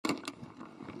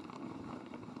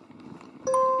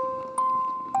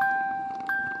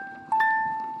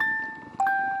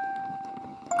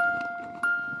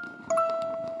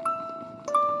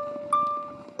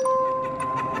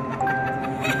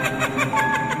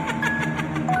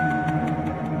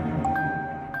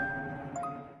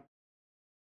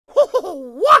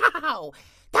Wow!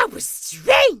 That was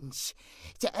strange!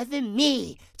 The other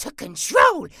me took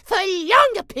control for a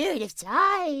longer period of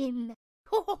time.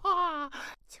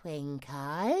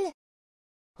 TwInKlE?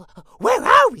 Where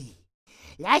are we?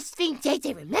 Last thing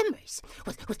jAyJaY remembers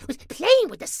was playing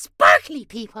with the sparkly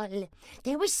people.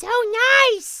 They were so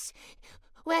nice.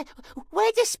 Where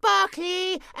the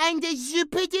sparkly and the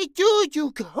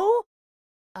zoopity-doo-doo go?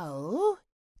 Oh?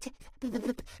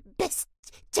 Best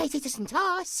jAyJaY doesn't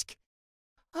ask.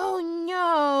 Oh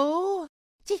no.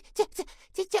 Did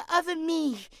the other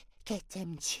me get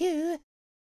them too?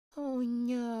 Oh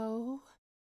no.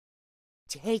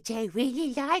 jAyJaY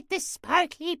really liked the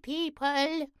sparkly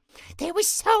people. They were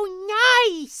so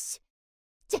nice.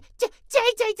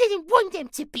 jAyJaY didn't want them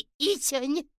to be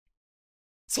eaten.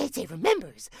 jAyJaY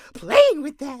remembers playing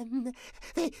with them.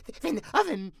 Then the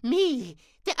other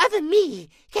me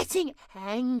getting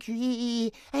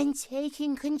angry and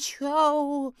taking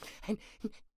control. And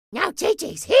now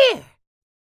jAyJaY's here.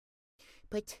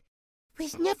 But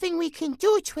there's nothing we can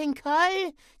do,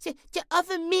 TwInKlE. The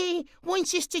other me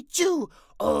wants us to do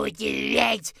all the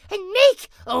red and make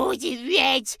all the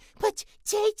red. But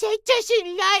jAyJaY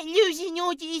doesn't like losing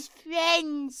all these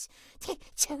friends. They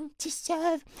don't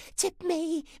deserve to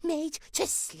be made to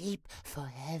sleep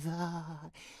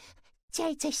forever.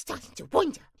 jAyJay's starting to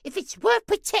wonder if it's worth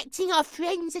protecting our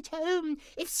friends at home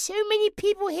if so many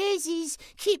people here's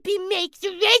keep being make the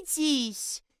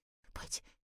redsies. But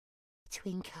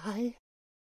TwInKlE,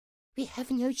 we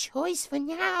have no choice for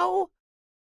now.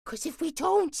 'Cause if we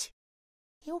don't,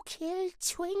 he'll kill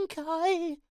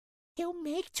TwInKlE. He'll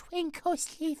make TwInKlE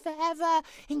sleep forever,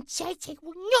 and jAyJaY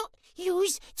will not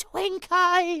use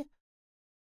TwInKlE.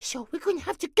 So we're gonna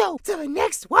have to go to the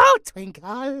next world,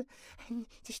 TwInKlE, and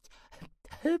just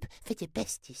hope for the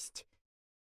bestest.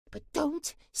 But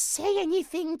don't say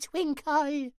anything,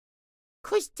 TwInKlE.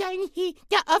 'Cause then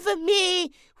the other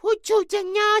me will do the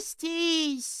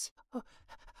nasties.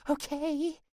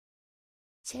 Okay?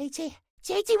 jAyJaY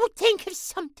will think of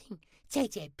something.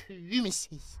 jAyJaY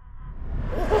promises.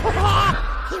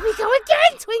 Here we go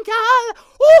again, TwInKlE!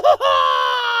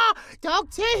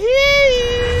 Doctor Who!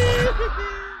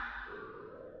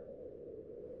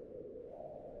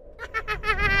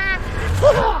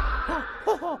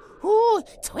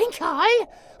 TwInKlE,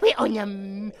 we're on a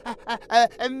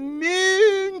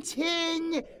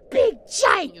mountain, big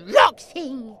giant rock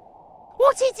thing.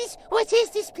 What is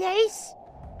this place?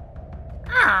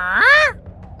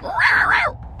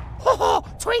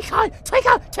 TwInKlE,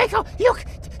 look,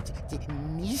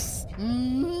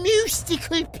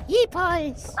 mystical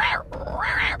peoples.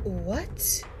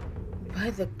 What, by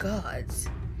the gods,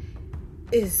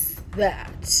 is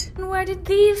that? And where did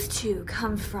these two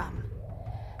come from?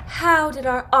 How did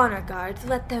our honor guards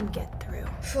let them get through?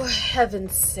 For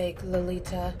heaven's sake,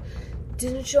 Lolita,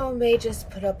 didn't your mages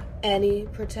put up any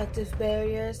protective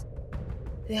barriers?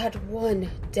 They had one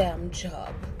damn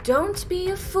job. Don't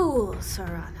be a fool,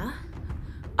 Sorana.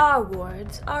 Our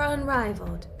wards are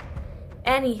unrivaled.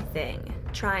 Anything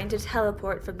trying to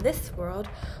teleport from this world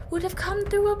would have come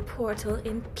through a portal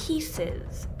in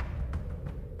pieces.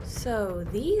 So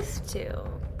these two...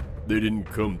 They didn't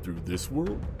come through this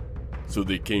world? So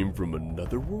they came from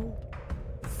another world?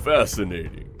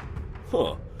 Fascinating.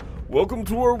 Huh. Welcome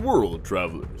to our world,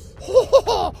 travelers.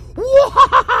 Wow!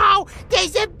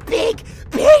 There's a big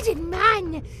bearded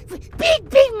man! Big,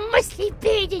 muscly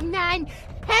bearded man!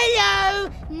 Hello,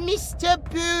 Mr.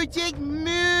 Bearded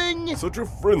Moon! Such a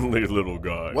friendly little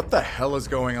guy. What the hell is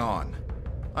going on?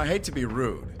 I hate to be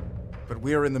rude, but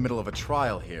we are in the middle of a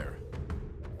trial here.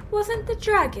 Wasn't the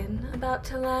dragon about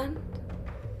to land?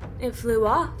 It flew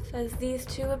off as these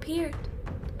two appeared.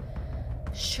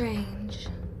 Strange.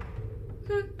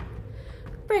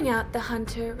 Bring out the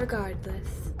hunter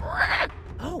regardless.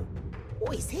 Oh,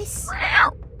 what is this?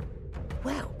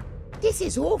 Well, this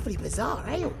is awfully bizarre,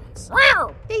 eh, Horns?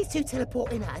 These two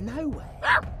teleporting out of nowhere.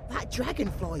 That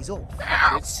dragonfly's off.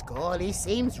 But Scarly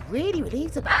seems really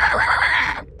relieved about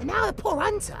it. And now the poor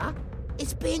hunter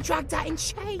is being dragged out in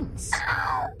chains.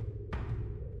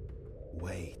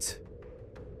 Wait.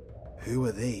 Who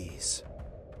are these?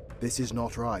 This is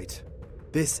not right.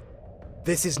 This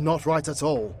is not right at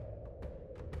all.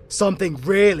 Something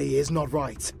really is not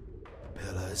right.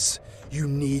 Pillars, you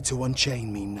need to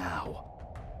unchain me now.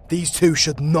 These two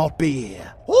should not be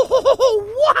here. Oh,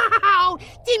 wow!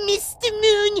 The Mr.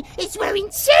 Moon is wearing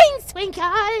chains,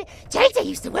 TwInKlE! jAyJaY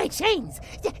used to wear chains.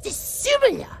 They're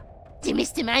similar. The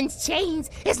Mr. Man's chains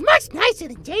is much nicer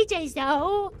than jAyJay's,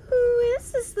 though. Who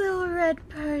is this little red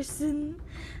person?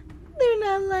 They're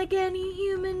not like any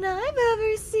human I've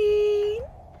ever seen.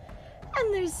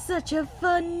 And there's such a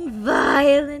fun,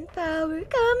 violent power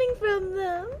coming from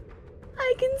them.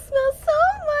 I can smell so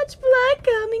much blood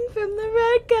coming from the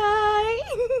red guy.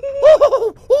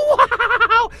 Oh,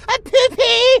 wow! A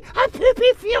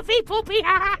poopy, filthy poopy.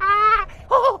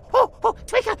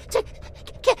 Twinkle,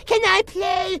 can I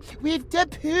play with the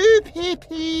poopy,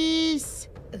 please?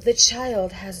 The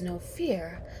child has no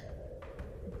fear.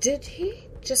 Did he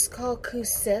just call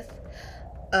Kusith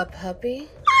a puppy?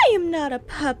 I am not a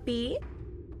puppy.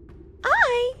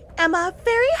 I am a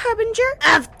fairy harbinger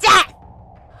Of death!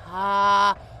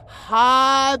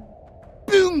 HoBbIt.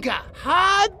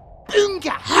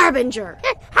 harbinger.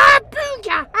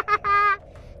 HoBbIt.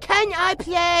 Can I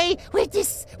play with the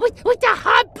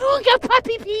HoBbIt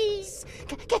puppy, please?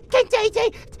 Can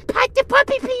JJ pat the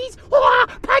puppy, please? Oh,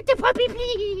 pat the puppy,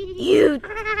 please. You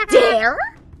dare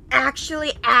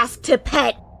actually ask to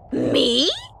pet me?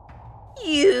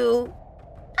 You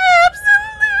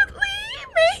absolutely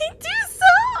may do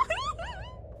so.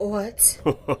 What?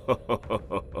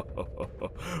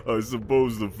 I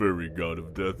suppose the fairy god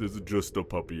of death isn't just a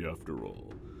puppy after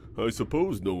all. I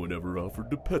suppose no one ever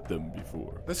offered to pet them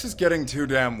before. This is getting too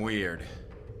damn weird.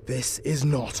 This is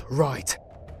not right.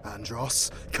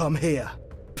 Andros, come here,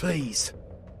 please.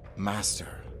 Master,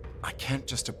 I can't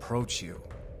just approach you.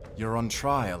 You're on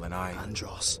trial and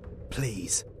Andros,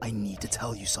 please, I need to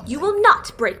tell you something. You will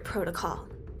not break protocol.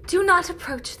 Do not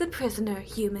approach the prisoner,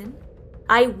 human.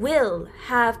 I will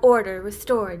have order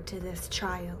restored to this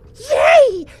child.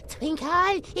 Yay!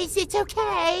 Twinkle, is it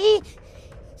okay?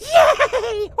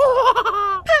 Yay!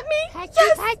 Oh, Pet me? patty,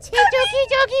 patty,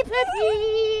 doggy,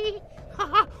 puppy.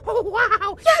 Oh,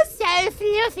 wow! Yes. So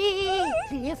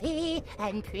fluffy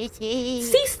and pretty.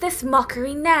 Cease this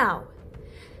mockery now.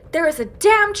 There is a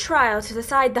damn trial to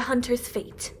decide the hunter's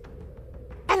fate.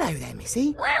 Hello there,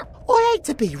 Missy. I hate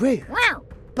to be rude,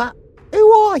 but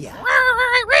who are you?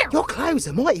 Your clothes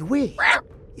are mighty weird.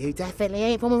 You definitely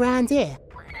ain't from around here.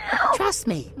 Trust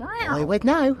me, I would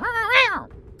know.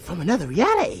 From another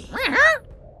reality.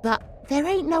 But there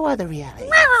ain't no other reality.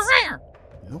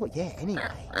 Not yet,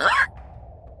 anyway.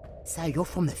 So you're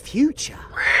from the future?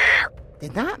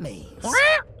 Then that means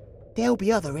there'll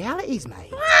be other realities,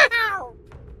 mate.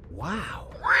 Wow.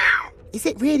 Is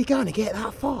it really going to get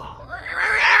that far?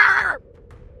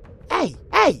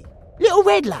 Hey, little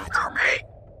red lad.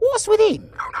 What's with him?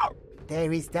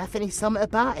 There is definitely something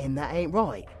about him that ain't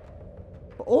right.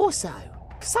 But also,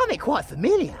 something quite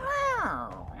familiar.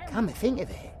 Come to think of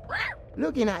it,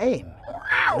 looking at him,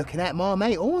 looking at my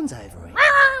mate Horns over him.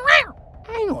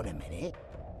 Hang on a minute.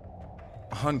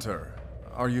 Hunter,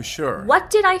 are you sure? What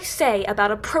did I say about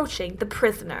approaching the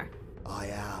prisoner? I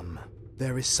am.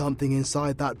 There is something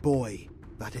inside that boy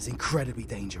that is incredibly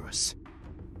dangerous.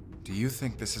 Do you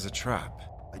think this is a trap?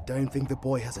 I don't think the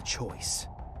boy has a choice.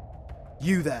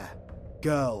 You there,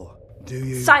 girl, do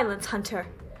you? Silence, Hunter.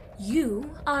 You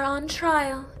are on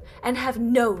trial and have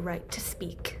no right to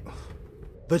speak.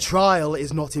 The trial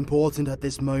is not important at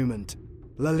this moment.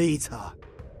 Lolita,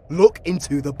 look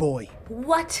into the boy.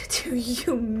 What do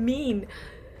you mean?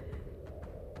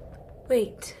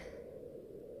 Wait.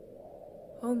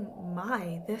 Oh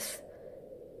my, this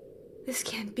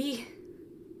can't be.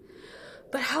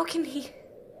 But how can he...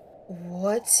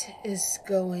 What is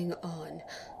going on?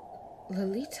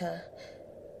 Lolita,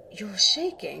 you're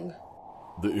shaking.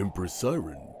 The Empress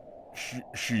Siren.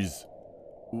 She's...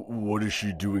 What is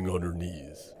she doing on her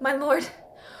knees? My lord,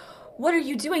 what are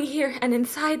you doing here and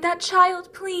inside that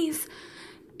child, please?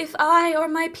 If I or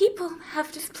my people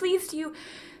have displeased you,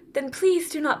 then please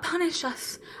do not punish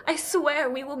us. I swear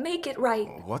we will make it right.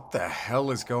 What the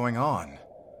hell is going on?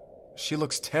 She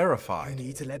looks terrified. You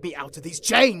need to let me out of these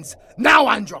chains! Now,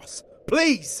 Andros!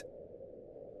 Please!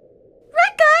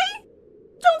 Red guy!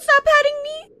 Don't stop patting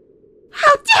me!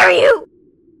 How dare you!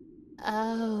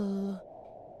 Oh,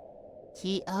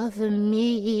 the other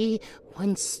me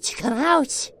wants to come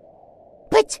out.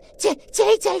 But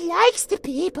jAyJaY likes the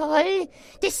people.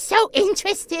 They're so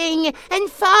interesting and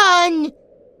fun.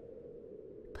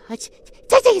 But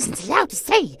jAyJaY isn't allowed to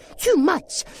say too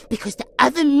much because the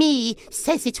other me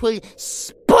says it will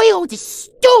spoil the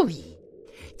story.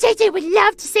 jAyJaY would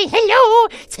love to say hello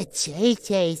to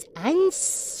jAyJaY's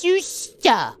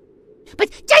ancestor. But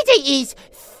jAyJaY is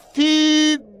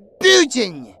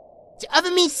forbidden. The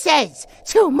other me says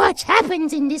too much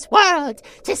happens in this world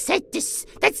that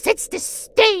sets the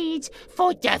stage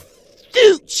for the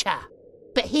future.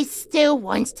 But he still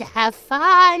wants to have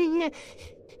fun.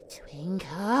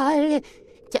 TwInKlE,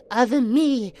 the other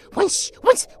me wants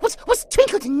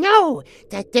TwInKlE to know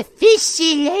that the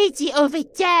fishy lady over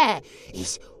there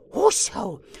is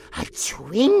also a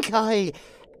TwInKlE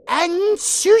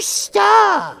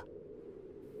Ancestor!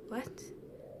 What?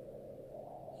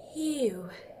 You.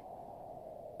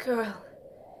 Girl.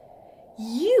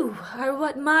 You are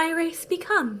what my race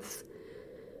becomes.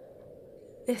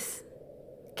 This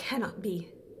cannot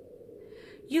be.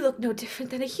 You look no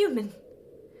different than a human.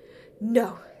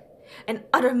 No, an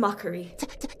utter mockery.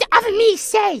 The other me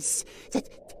says that...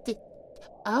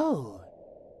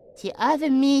 The other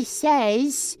me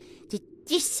says that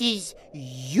this is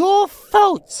your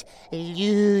fault,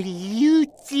 Lucha.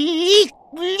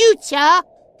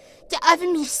 The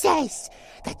other me says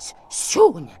that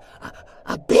soon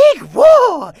a big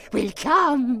war will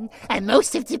come, and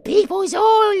most of the people's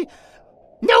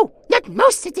No, not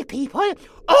most of the people.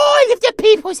 All of the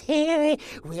peoples here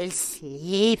will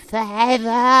sleep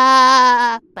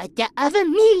forever. But the other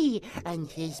me and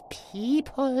his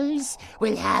peoples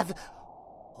will have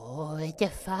all the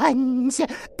funds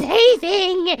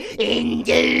bathing in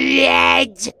the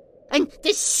red. And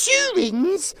the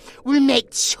Soarins will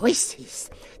make choices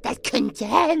that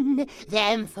condemn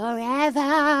them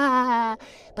forever.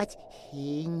 But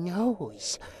he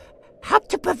knows how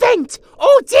to prevent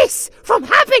all this from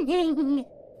happening.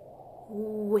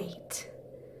 Wait.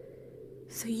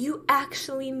 So you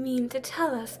actually mean to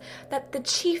tell us that the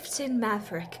chieftain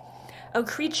Maverick, a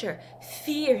creature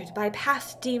feared by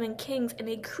past demon kings and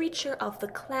a creature of the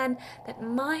clan that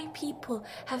my people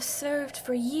have served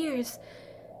for years,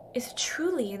 is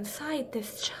truly inside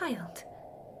this child?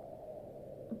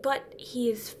 But he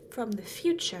is from the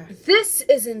future. This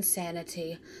is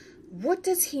insanity. What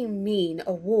does he mean,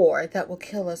 a war that will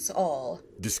kill us all?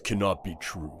 This cannot be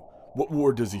true. What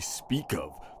war does he speak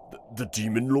of? The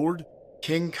Demon Lord?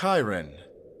 King Chiron.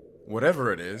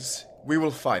 Whatever it is, we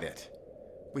will fight it.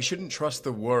 We shouldn't trust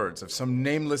the words of some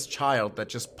nameless child that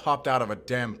just popped out of a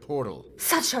damn portal.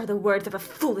 Such are the words of a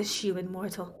foolish human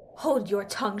mortal. Hold your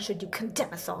tongue should you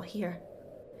condemn us all here.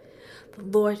 The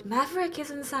Lord Maverick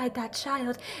is inside that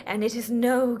child, and it is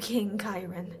no King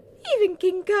Chiron. Even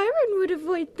King Chiron would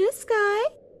avoid this guy.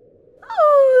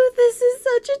 Oh, this is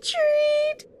such a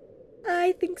treat.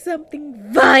 I think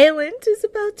something violent is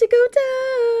about to go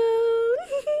down.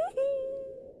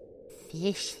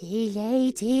 Fishy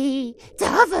lady, the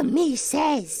other me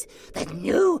says the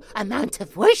new amount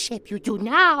of worship you do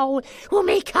now will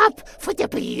make up for the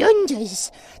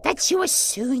blunders that you are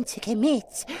soon to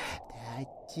commit. That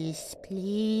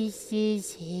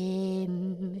displeases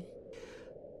him.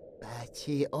 But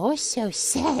he also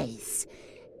says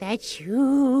that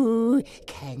you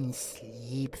can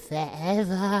sleep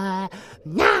forever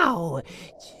now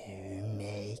to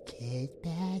make it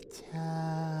better.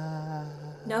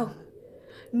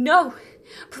 No,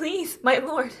 please, my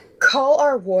lord. Call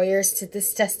our warriors to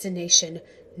this destination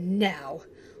now.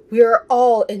 We are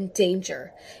all in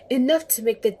danger, enough to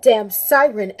make the damned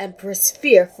Siren Empress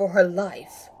fear for her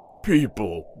life.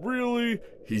 People, really?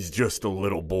 He's just a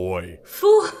little boy.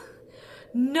 Fool!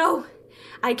 No,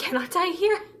 I cannot die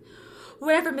here.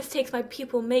 Whatever mistakes my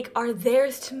people make are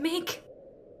theirs to make.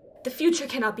 The future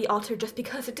cannot be altered just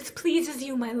because it displeases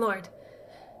you, my lord.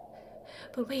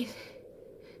 But wait.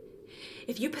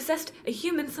 If you possessed a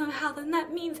human somehow, then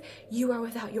that means you are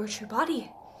without your true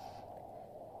body.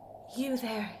 You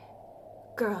there,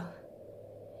 girl.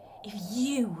 If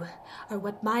you are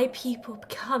what my people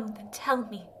become, then tell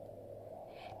me,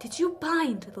 did you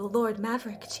bind the Lord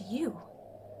Maverick to you?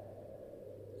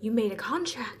 You made a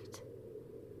contract.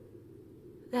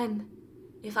 Then,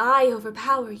 if I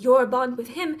overpower your bond with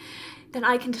him, then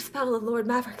I can dispel the Lord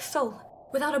Maverick's soul.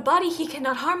 Without a body, he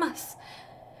cannot harm us.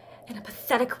 And a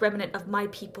pathetic remnant of my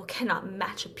people cannot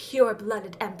match a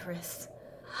pure-blooded empress.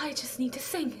 I just need to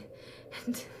sing,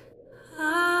 and...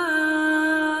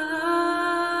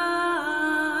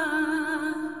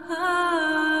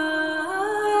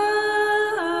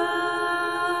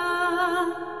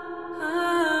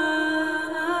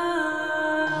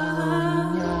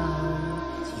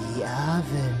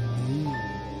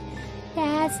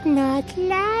 That's not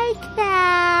like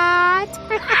that.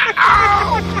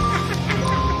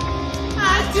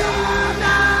 I do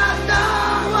not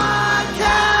know what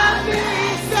can be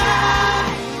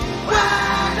said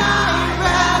when I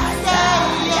rest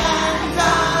and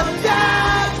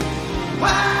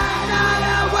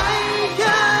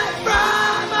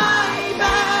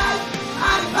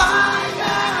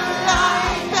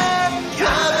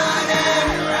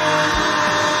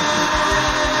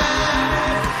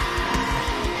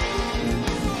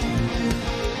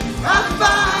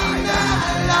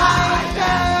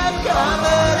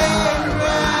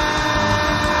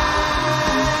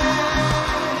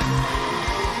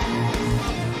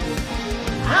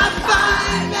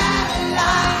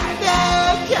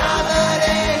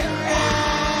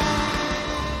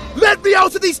me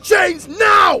out of these chains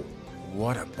now!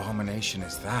 What abomination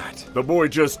is that? The boy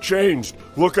just changed.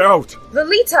 Look out!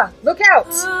 Lolita, look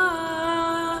out!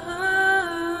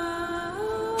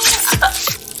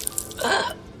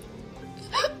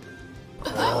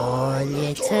 Poor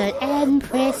little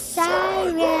Empress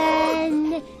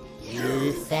Siren,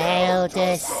 you failed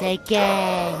us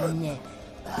again.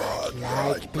 But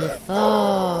like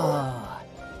before,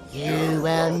 you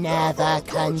will never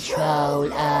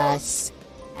control us.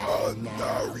 And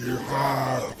now you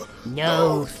have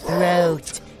no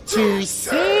throat to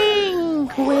sing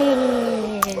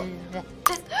with.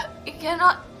 You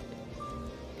cannot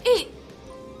eat.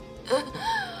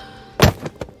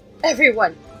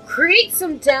 Everyone, create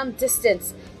some damn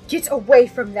distance. Get away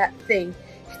from that thing.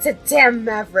 It's a damn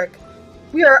maverick.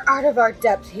 We are out of our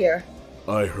depth here.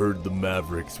 I heard the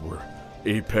Mavericks were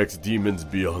apex demons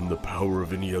beyond the power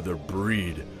of any other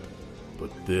breed. But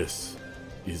this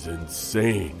is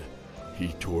insane. He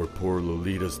tore poor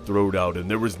Lolita's throat out and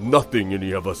there was nothing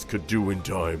any of us could do in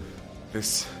time.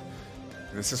 This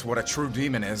is what a true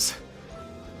demon is.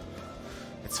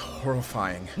 It's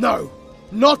horrifying. No,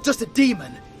 not just a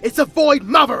demon. It's a void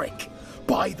maverick.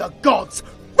 By the gods,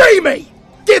 free me!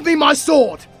 Give me my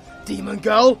sword! Demon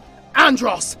girl,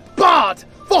 Andros, Bard,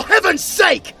 for heaven's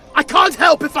sake! I can't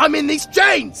help if I'm in these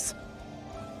chains!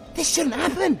 This shouldn't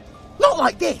happen. Not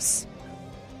like this.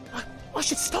 I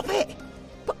should stop it.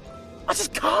 But I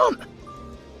just can't.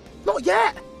 Not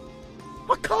yet.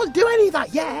 I can't do any of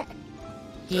that yet.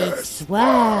 This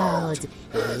world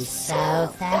is so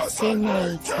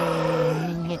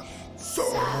fascinating.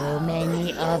 So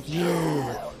many of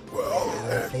you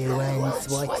influence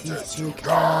what is to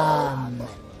come.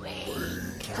 We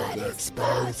can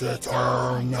expose it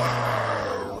all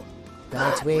now.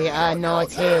 But we are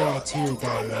not here to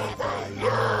deliver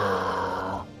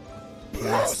now.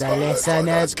 Plus the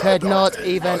listeners could not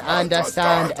even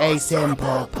understand a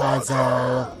simple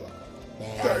puzzle.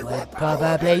 They would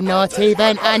probably not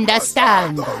even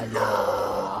understand the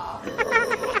law.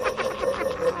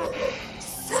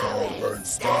 So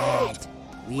instead,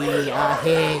 we are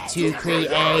here to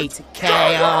create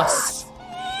chaos.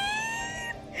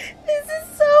 This is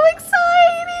so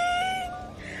exciting!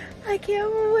 I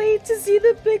can't wait to see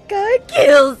the big guy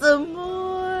kill some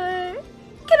more.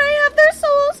 Can I have their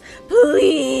souls,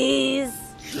 please?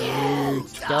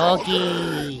 Cute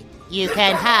doggy, you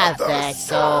can have their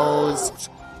souls.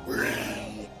 We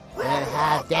will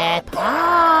have their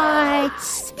parts.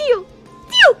 Steal!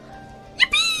 Steal!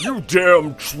 Yippee! You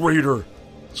damn traitor!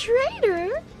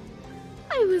 Traitor?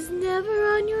 I was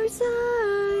never on your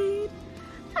side.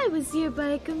 I was here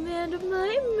by command of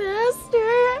my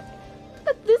master.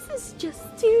 But this is just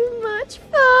too much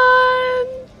fun.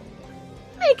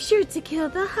 Make sure to kill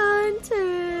the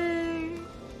hunter.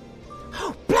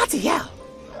 Oh, bloody hell!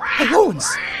 Hey, Horns,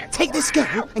 take this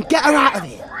girl and get her out of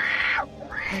here.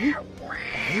 Hey?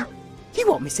 Hey? You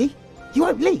what, Missy? You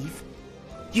won't leave?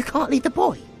 You can't leave the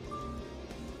boy?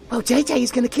 Well, jAyJaY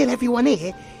is going to kill everyone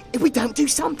here if we don't do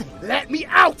something. Let me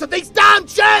out of these damn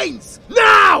chains!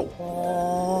 Now!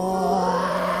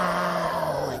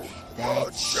 Wow,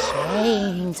 the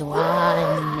chained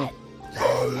one.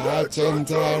 The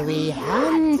legendary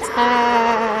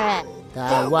hunter.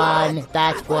 The one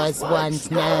that was once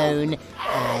known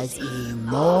as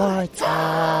Immortus.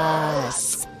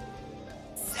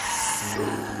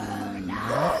 Soon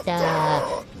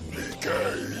after,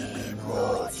 became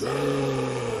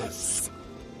Immortus.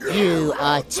 You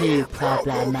are too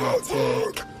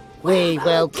problematic. We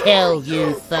will kill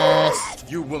you first.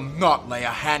 You will not lay a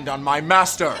hand on my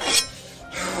master!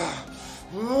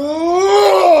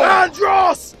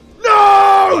 Andros!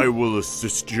 No! I will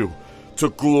assist you to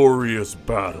glorious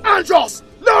battle. Andros!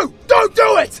 No! Don't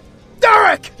do it!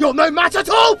 Derek! You're no match at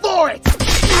all for it!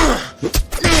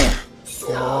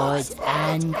 Swords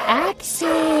and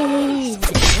axes.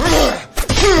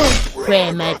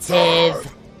 Primitive.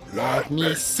 Let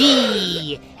me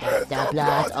see if the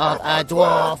blood of a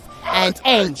dwarf and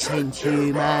ancient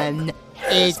human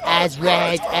is as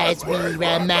red as we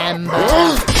remember.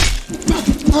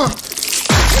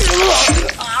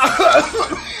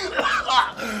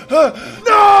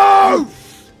 No!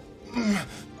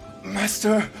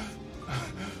 Master,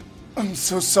 I'm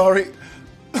so sorry.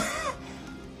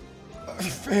 I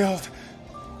failed.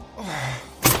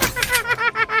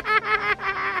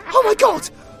 Oh my god!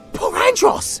 Poor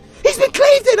Andros! He's been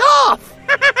cleaved in half!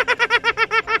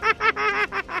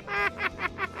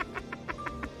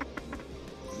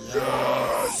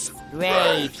 Yes,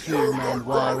 brave human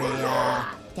warrior.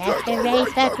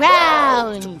 Decorate the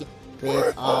ground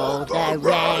with all the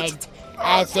red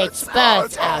as it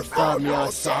spurts out from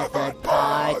your severed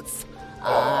parts.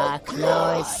 Our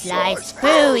claws slice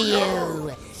through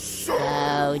you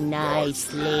so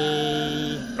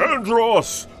nicely.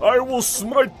 Andros, I will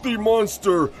smite thee,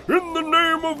 monster, in the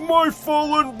name of my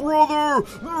fallen brother!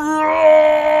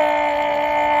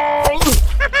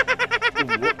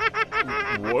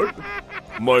 What?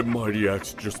 My mighty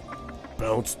axe just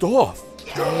bounced off.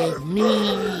 Give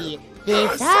me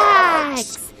this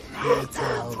axe,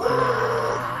 little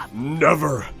boy.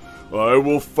 Never! I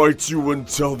will fight you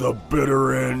until the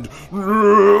bitter end.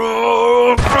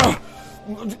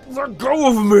 Let go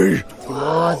of me!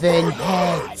 Dwarven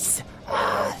heads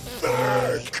are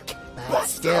thick, but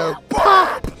still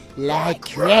pop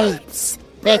like grapes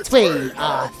between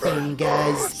our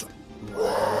fingers.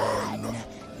 One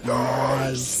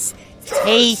nice,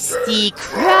 tasty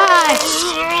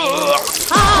crush!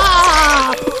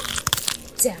 Ah!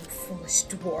 Damn foolish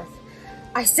dwarf.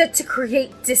 I said to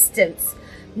create distance.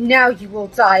 Now you will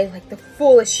die like the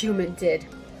foolish human did.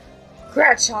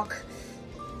 Gradshock,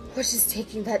 what is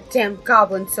taking that damn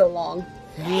goblin so long?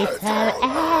 Little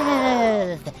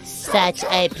elf, such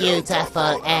a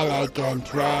beautiful,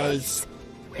 elegant race.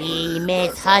 We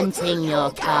miss hunting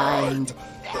your kind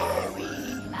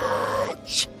very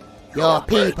much. Your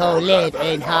people live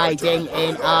in hiding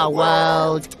in our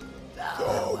world,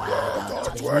 the world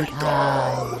of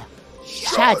TwInKlE.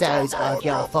 Shadows of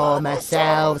your former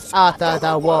selves after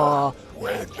the war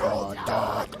with your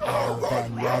dark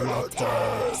elven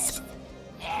relatives.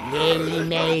 Nearly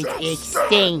made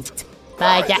extinct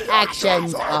by the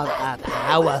actions of a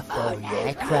powerful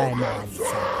necromancer.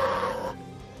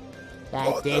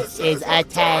 But this is a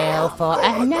tale for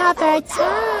another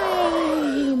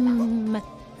time.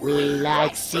 We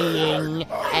like seeing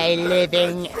a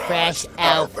living, fresh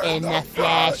elf in the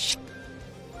flesh.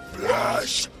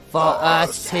 For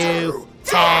us to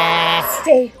tear.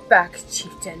 Stay back,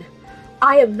 chieftain.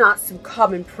 I am not some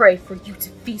common prey for you to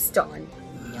feast on.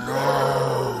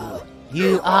 No,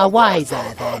 you are wiser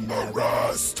than the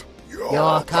rest.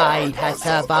 Your kind has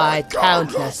survived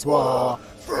countless war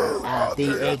throughout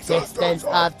the existence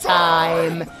of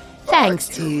time, thanks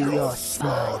to your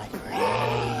smart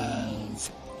brains.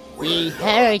 We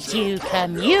heard you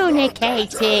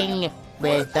communicating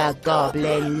with the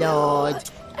Goblin Lord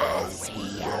as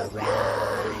he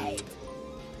arrived.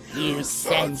 You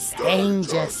sensed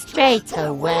danger straight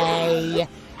away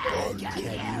and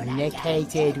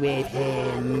communicated with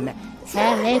him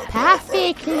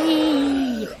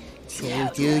telepathically to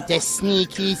do the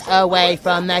sneakies away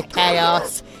from the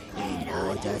chaos in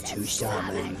order to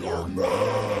summon your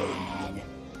men.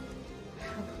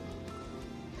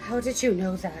 How did you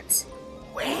know that?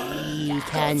 We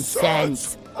can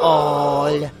sense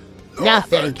all.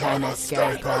 Nothing can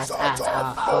escape us at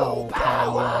our full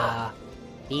power.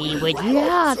 We would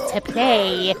love to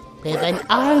play with an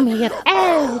army of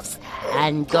elves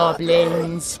and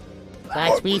goblins,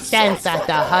 but we sense that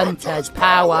the HuNtEr's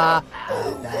power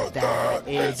over there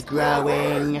is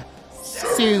growing.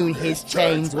 Soon his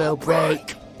chains will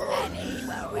break, and he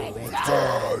will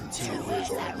return to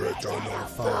his original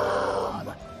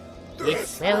form.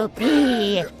 This will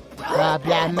be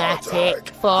problematic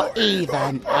for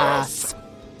even us.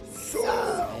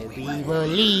 So we will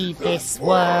leave this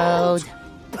world.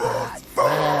 But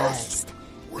first,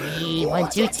 we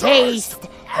want to taste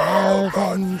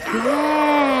elven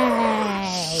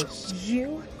flesh.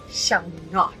 You shall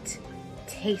not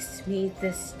taste me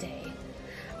this day.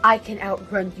 I can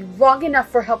outrun you long enough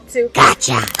for help to—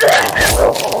 Gotcha!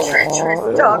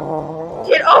 Treacherous dog!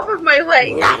 Get off of my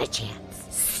leg! Not a chance,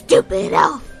 stupid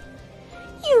elf!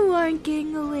 You aren't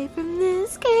getting away from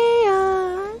this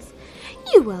chaos.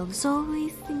 You elves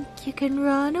always think you can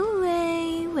run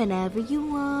away whenever you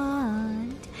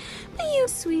want. But you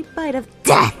sweet bite of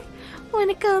death when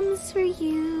it comes for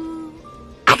you.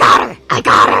 I got her! I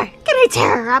got her! Can I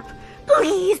tear her up?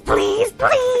 Please, please,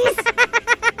 please!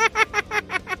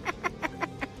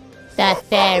 The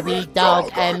fairy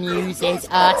dog amuses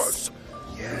us.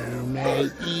 You may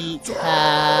eat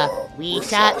her. We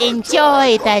shall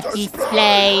enjoy the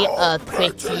display of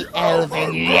pretty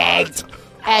elven legs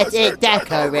as it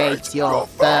decorates your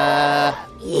fur.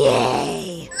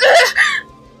 Yay!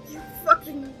 You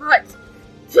fucking mutt!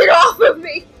 Get off of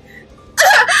me!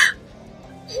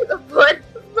 The blood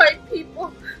of my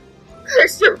people!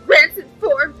 Curse your rancid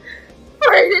form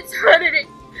for an eternity!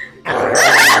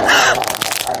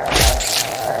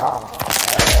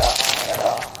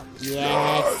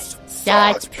 Yes,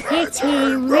 such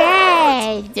pretty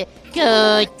red!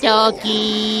 Good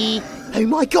doggy! Oh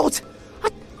my god! I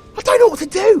don't know what to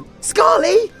do!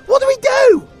 Scarly, what do we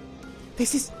do?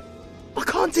 This is... I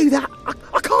can't do that!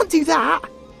 I can't do that!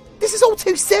 This is all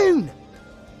too soon!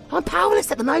 I'm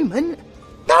powerless at the moment.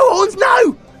 No, Horns,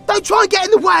 no! Don't try and get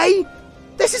in the way!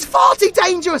 This is far too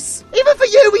dangerous! Even for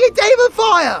you with your demon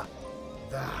fire!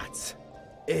 That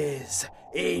is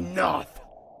enough.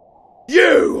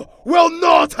 You will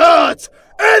not hurt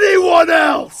anyone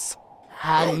else!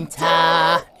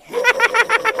 HuNtEr,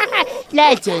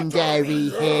 legendary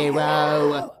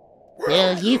hero,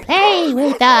 will you play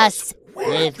with us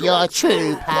with your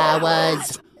true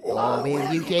powers, or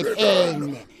will you give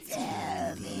in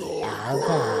to the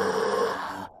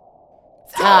other?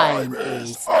 Time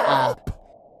is up.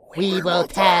 We will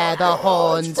tear the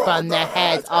horns from the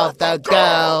head of the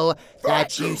girl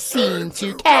that you seem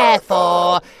to care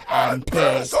for and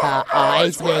pierce her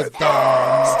eyes with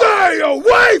them. Stay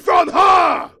away from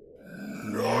her!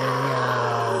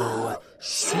 No,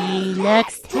 she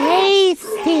looks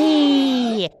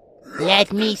tasty.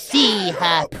 Let me see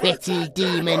her pretty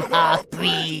demon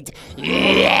half-breed.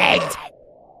 Red!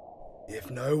 If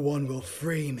no one will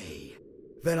free me,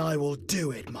 then I will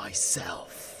do it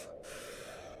myself.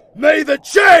 May the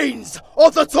chains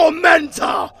of the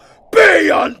Tormentor be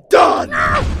undone!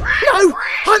 No!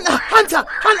 HuNtEr,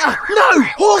 no!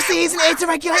 Horsey isn't here to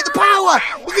regulate the power!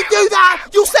 If you do that,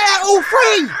 you'll set it all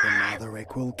free! The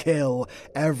Maverick will kill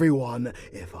everyone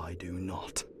if I do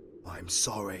not. I'm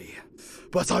sorry,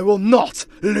 but I will not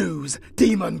lose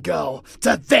Demon Girl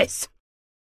to this!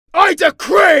 I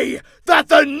decree that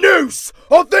the noose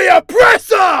of the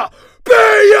oppressor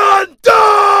be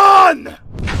undone!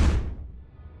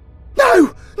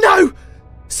 No! No!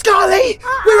 Scarly!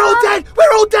 We're all dead!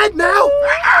 We're all dead now!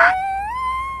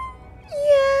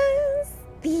 Yes,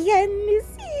 the end is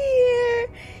here.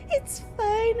 It's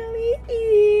finally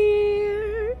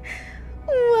here.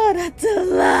 What a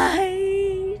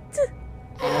delight.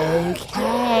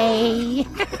 Okay.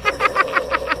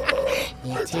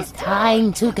 It is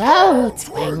time to go,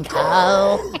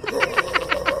 TwInKlE.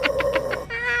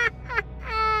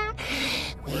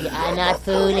 We are not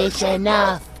foolish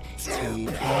enough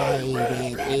to play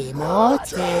with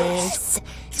Immortus,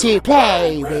 to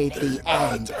play with the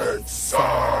end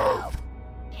itself.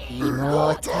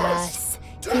 Immortus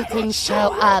didn't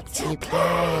show up to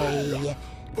play,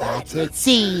 but it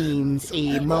seems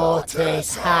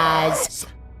Immortus has.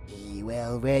 He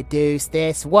will reduce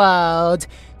this world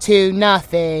to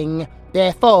nothing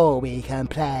before we can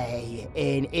play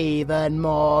in even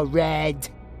more red.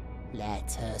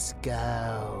 Let us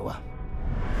go.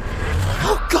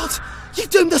 Oh God!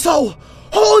 You've doomed us all!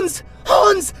 Horns!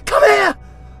 Horns! Come here!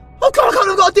 Oh God,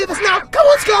 I've got to do this now! Come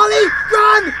on, Scarly!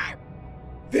 Run!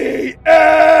 The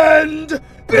end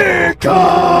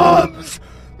becomes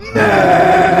me!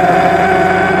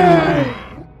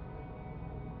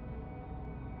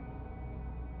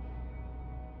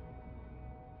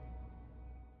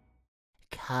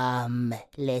 Come,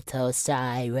 little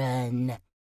siren.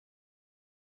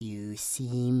 You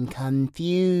seem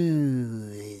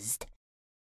confused.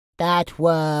 That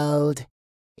world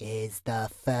is the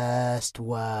first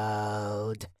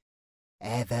world.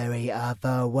 Every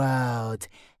other world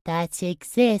that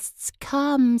exists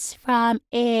comes from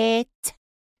it,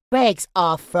 breaks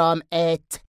off from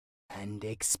it, and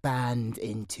expands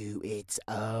into its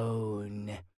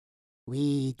own.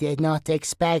 We did not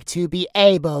expect to be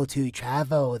able to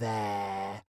travel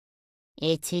there.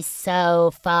 It is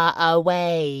so far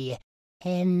away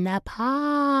in the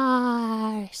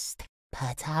past,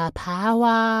 but our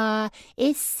power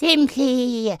is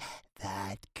simply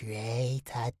that great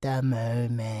at the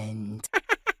moment.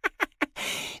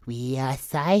 We are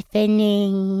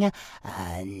siphoning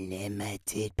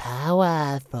unlimited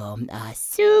power from a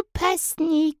super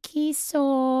sneaky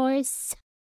source.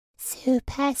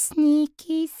 Super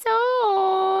sneaky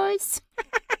source.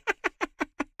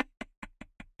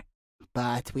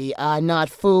 But we are not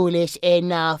foolish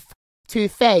enough to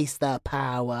face the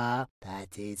power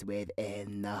that is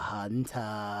within the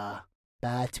HuNtEr.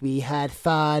 But we had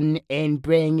fun in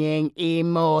bringing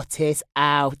Immortus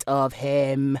out of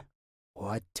him.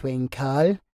 What,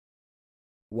 TwInKlE?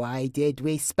 Why did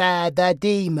we spare the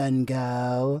demon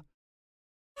girl?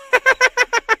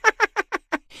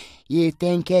 You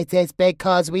think it is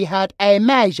because we had a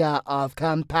measure of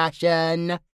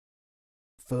compassion?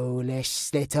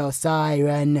 Foolish little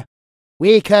siren,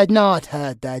 we could not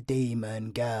hurt the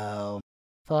demon girl.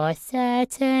 For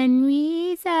certain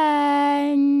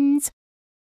reasons.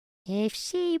 If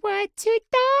she were to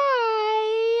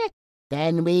die,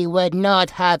 then we would not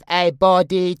have a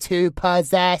body to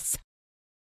possess.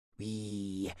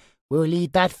 We will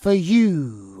leave that for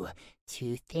you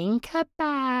to think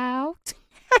about.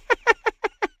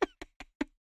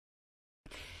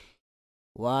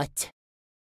 What?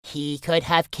 He could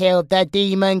have killed the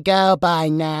demon girl by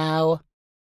now.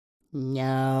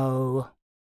 No,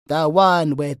 the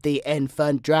one with the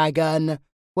infant dragon,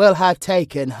 will have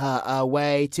taken her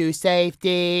away to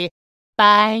safety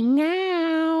by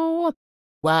now,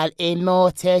 while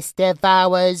Immortus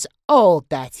devours all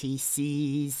that he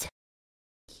sees.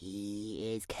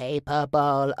 He is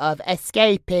capable of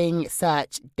escaping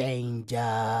such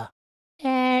danger.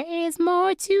 There is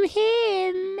more to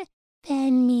him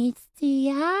than meets the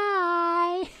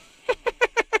eye.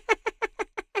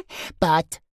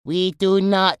 But we do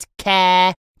not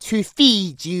care to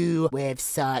feed you with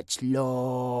such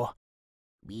lore.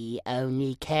 We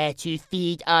only care to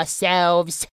feed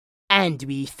ourselves, and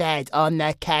we fed on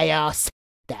the chaos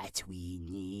that we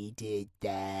needed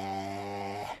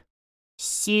there.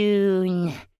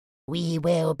 Soon, we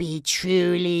will be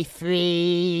truly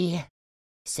free,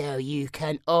 so you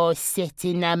can all sit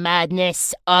in the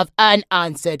madness of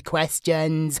unanswered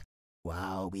questions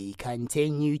while we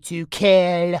continue to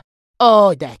kill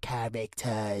all the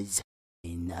characters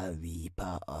in the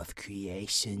Reaper of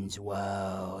Creation's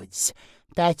worlds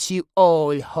that you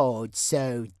all hold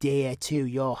so dear to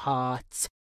your hearts.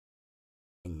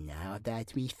 And now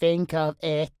that we think of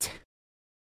it,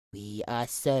 we are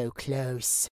so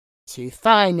close to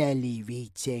finally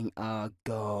reaching our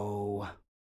goal.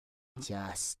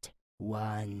 Just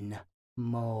one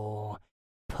more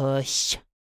push.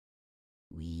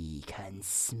 We can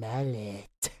smell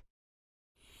it.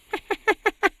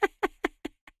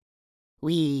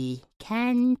 We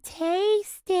can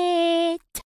taste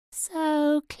it.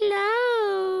 So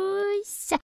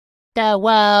close. The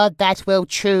world that will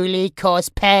truly cause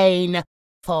pain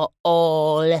for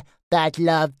all that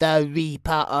love the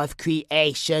Reaper of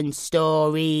Creation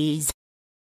stories.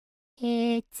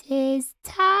 It is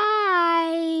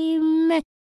time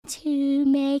to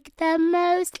make the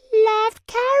most loved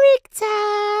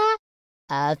character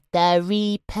of the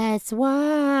Reaper's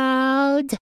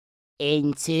world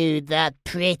into the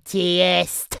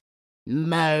prettiest,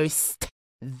 most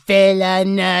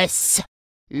villainous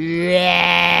red.